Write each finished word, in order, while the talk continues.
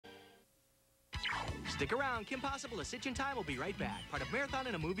Stick around. Kim Possible, A Stitch in Time will be right back. Part of Marathon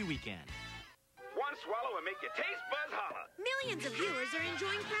and a Movie Weekend. One swallow will make your taste buzz holler. Millions of viewers are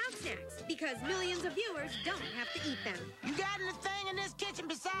enjoying Proud Snacks because millions of viewers don't have to eat them. You got anything in this kitchen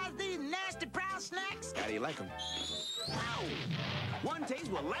besides these nasty Proud Snacks? How do you like them? Ow! One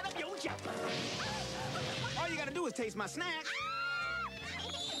taste will light up your chopper. All you gotta do is taste my snack.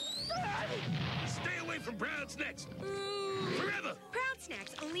 Stay away from Proud Snacks. Forever. Proud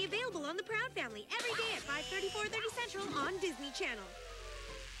Snacks only available on the Proud Family every day at 5:30 Central on Disney Channel.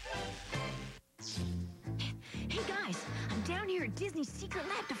 Hey guys, I'm down here at Disney's Secret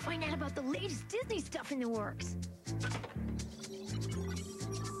Lab to find out about the latest Disney stuff in the works.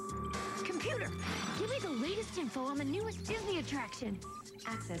 Computer, give me the latest info on the newest Disney attraction.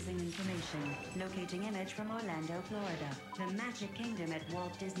 Accessing information. Locating image from Orlando, Florida. The Magic Kingdom at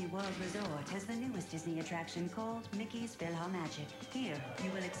Walt Disney World Resort has the newest Disney attraction called Mickey's PhilharMagic. Here, you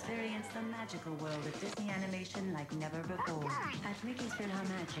will experience the magical world of Disney animation like never before. At Mickey's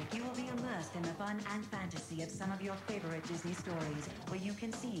PhilharMagic, you will be immersed in the fun and fantasy of some of your favorite Disney stories, where you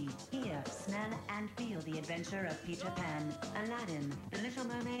can see, hear, smell, and feel the adventure of Peter Pan, Aladdin, The Little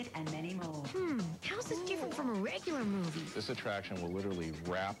Mermaid, and many more. How's this different from a regular movie? This attraction will literally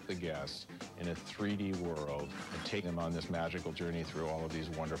wrap the guests in a 3D world and take them on this magical journey through all of these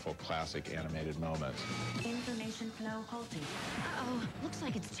wonderful classic animated moments. Information flow halted. Uh-oh, looks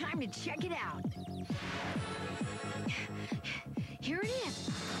like it's time to check it out. Here it is.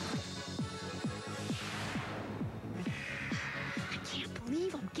 I can't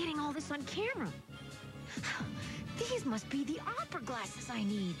believe I'm getting all this on camera. These must be the opera glasses I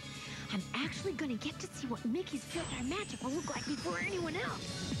need. I'm actually going to get to see what Mickey's PhilharMagic will look like before anyone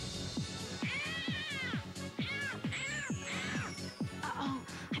else. Uh-oh,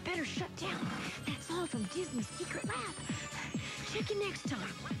 I better shut down. That's all from Disney's Secret Lab. Check you next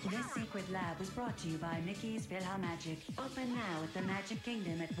time. This secret lab was brought to you by Mickey's PhilharMagic. Open now at the Magic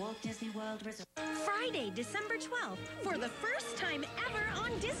Kingdom at Walt Disney World Resort. Friday, December 12th, for the first time ever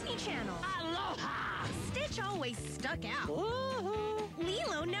on Disney Channel. Aloha! Stitch always stuck out. Woohoo!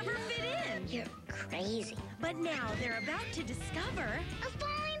 Lilo never fit in. You're crazy. But now they're about to discover A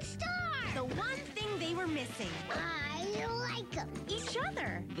falling star! the one thing they were missing. I like them. Each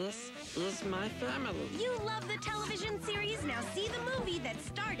other. This is my family. You love the television series, now see the movie that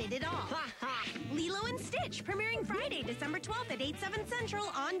started it all. Ha ha! Lilo and Stitch, premiering Friday, December 12th at 8/7 Central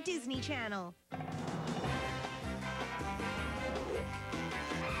on Disney Channel.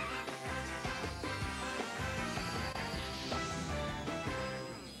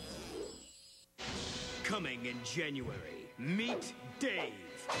 Coming in January, meet Dave.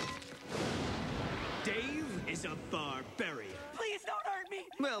 Dave is a barbarian. Please don't hurt me.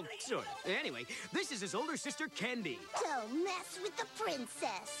 Well, sort of. Anyway, this is his older sister, Candy, Don't mess with the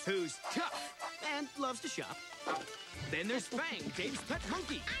princess. who's tough and loves to shop. Then there's Fang, Dave's pet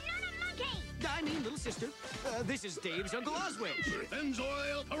monkey. I'm not a monkey. I mean, little sister. This is Dave's Uncle Oswald.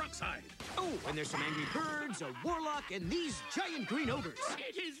 Benzoyl peroxide. Oh, and there's some angry birds, a warlock, and these giant green ogres.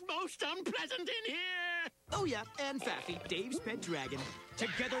 It is most unpleasant in here. Oh, yeah, and Faffy, Dave's pet dragon.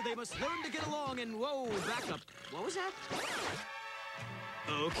 Together they must learn to get along and, whoa, back up. What was that?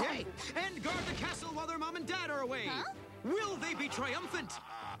 Okay, and guard the castle while their mom and dad are away. Huh? Will they be triumphant?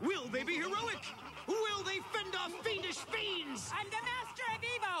 Will they be heroic? Will they fend off fiendish fiends? I'm the Master of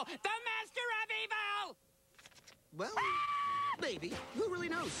Evil! The Master of Evil! Well, maybe. Who really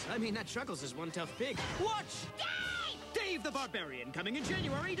knows? I mean, that Chuckles is one tough pig. Watch! Dave the Barbarian, coming in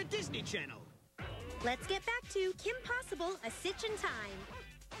January to Disney Channel. Let's get back to Kim Possible, A Stitch in Time.